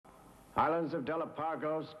Islands of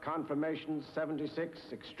Galapagos, confirmations 76,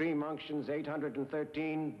 extreme unctions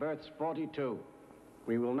 813, births 42.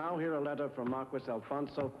 We will now hear a letter from Marquis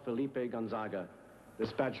Alfonso Felipe Gonzaga,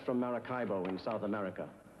 dispatched from Maracaibo in South America.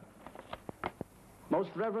 Most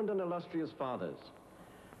reverend and illustrious fathers,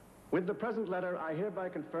 with the present letter, I hereby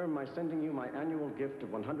confirm my sending you my annual gift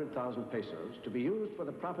of 100,000 pesos to be used for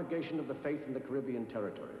the propagation of the faith in the Caribbean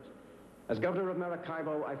territories. As governor of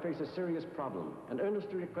Maracaibo, I face a serious problem and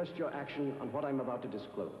earnestly request your action on what I'm about to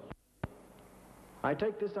disclose. I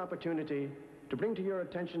take this opportunity to bring to your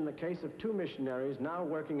attention the case of two missionaries now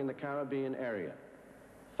working in the Caribbean area,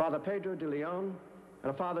 Father Pedro de Leon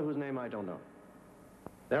and a father whose name I don't know.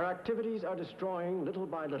 Their activities are destroying, little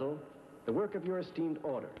by little, the work of your esteemed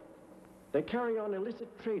order. They carry on illicit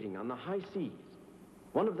trading on the high seas.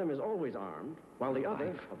 One of them is always armed, while the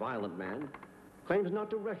other, a violent man, claims not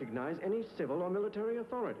to recognize any civil or military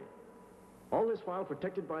authority. All this while,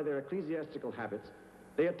 protected by their ecclesiastical habits,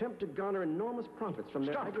 they attempt to garner enormous profits from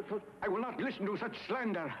their agriculture. I will not listen to such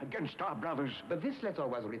slander against our brothers. But this letter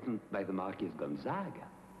was written by the Marquis Gonzaga.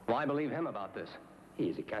 Why believe him about this? He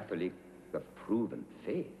is a Catholic of proven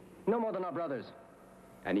faith. No more than our brothers.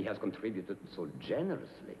 And he has contributed so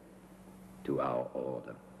generously to our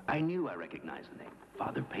order. I knew I recognized the name.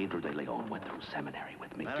 Father Pedro de Leon went through seminary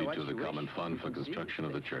with me. Due to the common fund for construction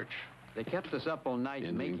of the church. They kept us up all night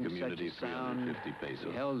Indian making such a sound.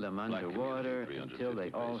 We held them underwater until they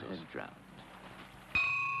all had drowned.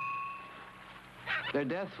 Their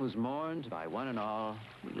death was mourned by one and all.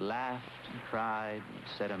 We laughed and cried and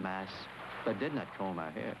said a mass, but did not comb our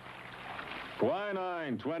hair.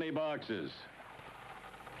 Quinine, 20 boxes.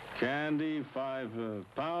 Candy, 5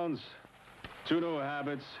 pounds. 2 new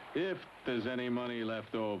habits, if there's any money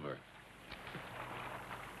left over.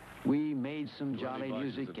 We made some jolly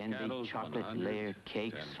music and ate chocolate layer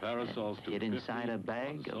cakes and hid inside a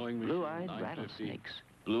bag of blue-eyed rattlesnakes.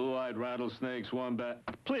 Blue-eyed rattlesnakes, one bag.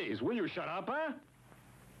 Please, will you shut up, huh?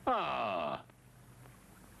 Ah.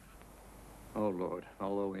 Oh, Lord,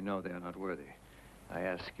 although we know they are not worthy, I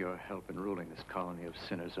ask your help in ruling this colony of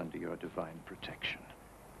sinners under your divine protection.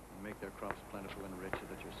 Make their crops plentiful and rich so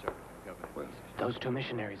that your servant can govern. Well, those two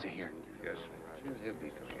missionaries are here. Yes. He'll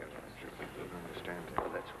be coming here. I understand.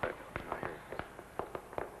 Well, that's what I hear.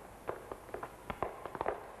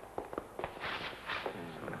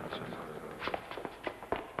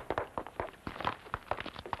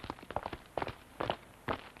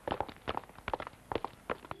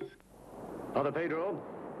 Father Pedro,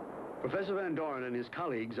 Professor Van Doren and his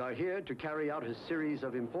colleagues are here to carry out a series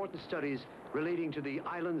of important studies relating to the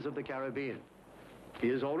islands of the Caribbean. He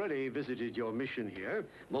has already visited your mission here,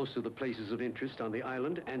 most of the places of interest on the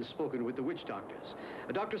island, and spoken with the witch doctors.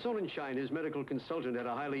 Dr. Sonnenschein, his medical consultant, had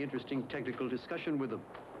a highly interesting technical discussion with them.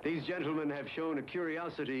 These gentlemen have shown a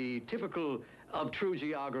curiosity typical of true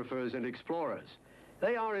geographers and explorers.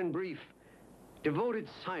 They are, in brief, devoted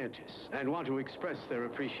scientists and want to express their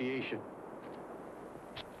appreciation.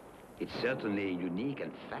 It's certainly a unique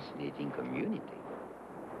and fascinating community.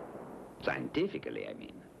 Scientifically, I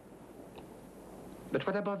mean. But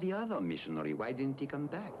what about the other missionary? Why didn't he come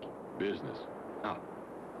back? Business. Oh,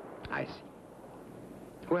 I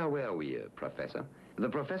see. Where were we, Professor? The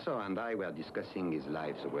professor and I were discussing his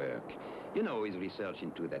life's work. You know, his research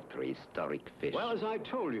into that prehistoric fish. Well, as I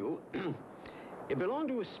told you, it belonged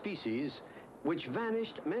to a species which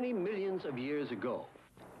vanished many millions of years ago.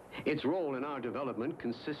 Its role in our development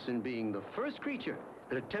consists in being the first creature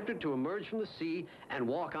that attempted to emerge from the sea and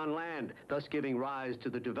walk on land, thus giving rise to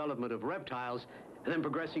the development of reptiles, and then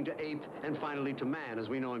progressing to ape, and finally to man as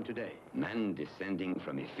we know him today. Man descending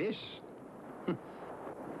from a fish?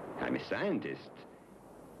 I'm a scientist,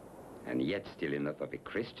 and yet still enough of a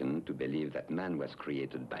Christian to believe that man was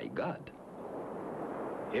created by God.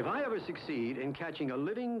 If I ever succeed in catching a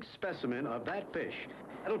living specimen of that fish,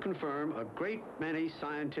 that'll confirm a great many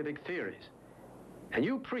scientific theories. And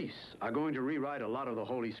you priests are going to rewrite a lot of the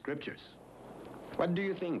Holy Scriptures. What do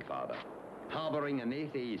you think, Father? Harboring an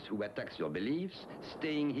atheist who attacks your beliefs,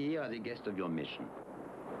 staying here as a guest of your mission?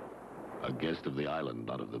 A guest of the island,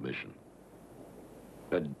 not of the mission.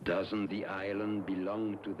 But doesn't the island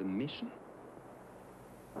belong to the mission?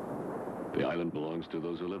 The island belongs to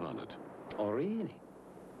those who live on it. Oh, really?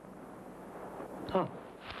 Huh.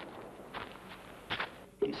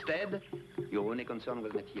 Instead, your only concern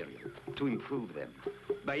was material, to improve them,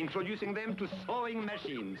 by introducing them to sewing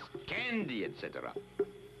machines, candy, etc.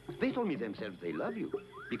 They told me themselves they love you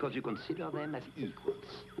because you consider them as equals.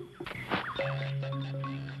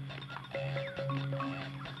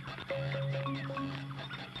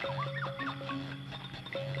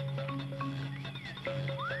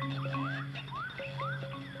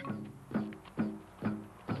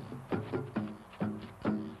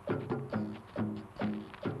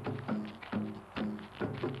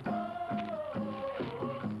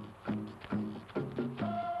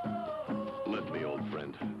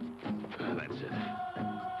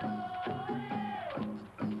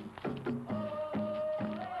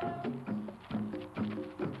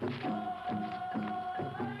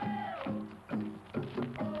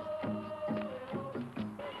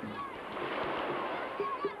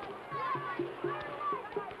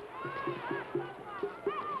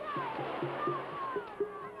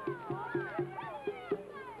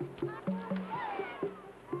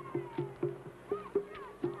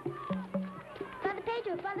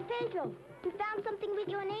 Pedro, we found something with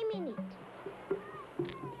your name in it.